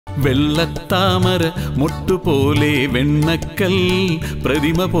വെള്ളത്താമര മുട്ടുപോലെ വെണ്ണക്കൽ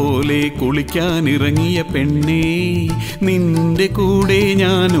പ്രതിമ പോലെ കുളിക്കാനിറങ്ങിയ പെണ്ണേ, നിന്റെ കൂടെ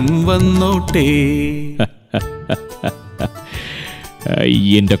ഞാനും വന്നോട്ടെ.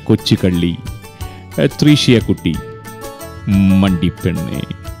 എൻ്റെ കൊച്ചു കള്ളി, ത്രീശിയക്കുട്ടി, മണ്ടിപ്പെണ്ണേ.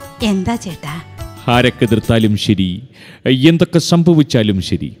 എന്താ ചേട്ടാ? ആരക്കെതിർത്താലും ശരി, എന്തൊക്കെ സംഭവിച്ചാലും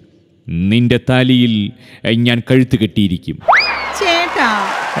ശരി, നിന്റെ താലിയിൽ ഞാൻ കഴുത്ത് കെട്ടിയിരിക്കും.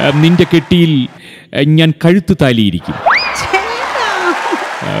 നിന്റെ കെട്ടിയിൽ ഞാൻ കഴുത്ത് താലിയിരിക്കും.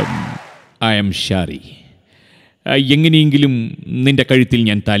 I am ഷാറി. എങ്ങനെയെങ്കിലും നിന്റെ കഴുത്തിൽ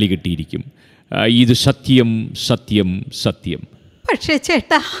ഞാൻ താലി കെട്ടിയിരിക്കും. ഇത് സത്യം, സത്യം, സത്യം. പക്ഷേ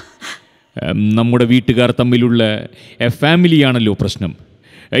ചേട്ടാ, നമ്മുടെ വീട്ടുകാർ തമ്മിലുള്ള ഫാമിലിയാണല്ലോ പ്രശ്നം.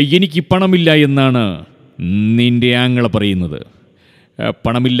 എനിക്ക് പണമില്ല എന്നാണ് നിന്റെ ആങ്ങള പറയുന്നത്.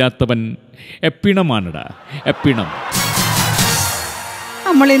 പണമില്ലാത്തവൻ പിണമാണടാ, പിണം.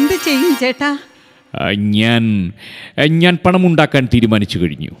 നമ്മൾ എന്ത് ചെയ്യും ചേട്ടാ? ഞാൻ പണമുണ്ടാക്കാൻ തീരുമാനിച്ചു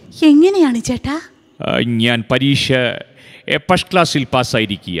കഴിഞ്ഞു. എങ്ങനെയാണ് ചേട്ടാ? ഞാൻ പരീക്ഷ ഫസ്റ്റ് ക്ലാസ്സിൽ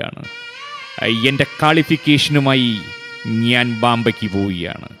പാസ്സായിരിക്കുകയാണ്. എൻ്റെ ക്വാളിഫിക്കേഷനുമായി ഞാൻ ബാംബയ്ക്ക്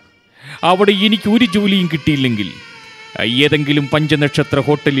പോവുകയാണ്. അവിടെ എനിക്ക് ഒരു ജോലിയും കിട്ടിയില്ലെങ്കിൽ ഏതെങ്കിലും പഞ്ചനക്ഷത്ര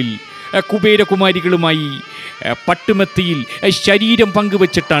ഹോട്ടലിൽ കുബേരകുമാരികളുമായി പട്ടുമെത്തയിൽ ശരീരം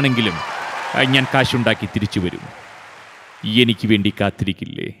പങ്കുവച്ചിട്ടാണെങ്കിലും ഞാൻ കാശുണ്ടാക്കി തിരിച്ചു വരും. എനിക്ക് വേണ്ടി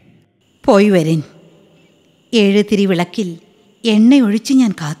കാത്തിരിക്കില്ലേ? പോയി വരൻ. 7 തിരി വിളക്കിൽ എണ്ണയൊഴിച്ച്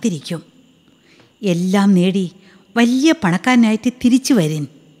ഞാൻ കാത്തിരിക്കും. എല്ലാം നേടി വലിയ പണക്കാരനായിട്ട് തിരിച്ചു വരൻ.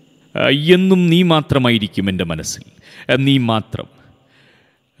 എന്നും നീ മാത്രമായിരിക്കും എൻ്റെ മനസ്സിൽ, നീ മാത്രം.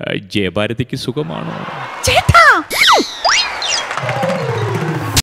 ജയഭാരതിക്ക് സുഖമാണോ?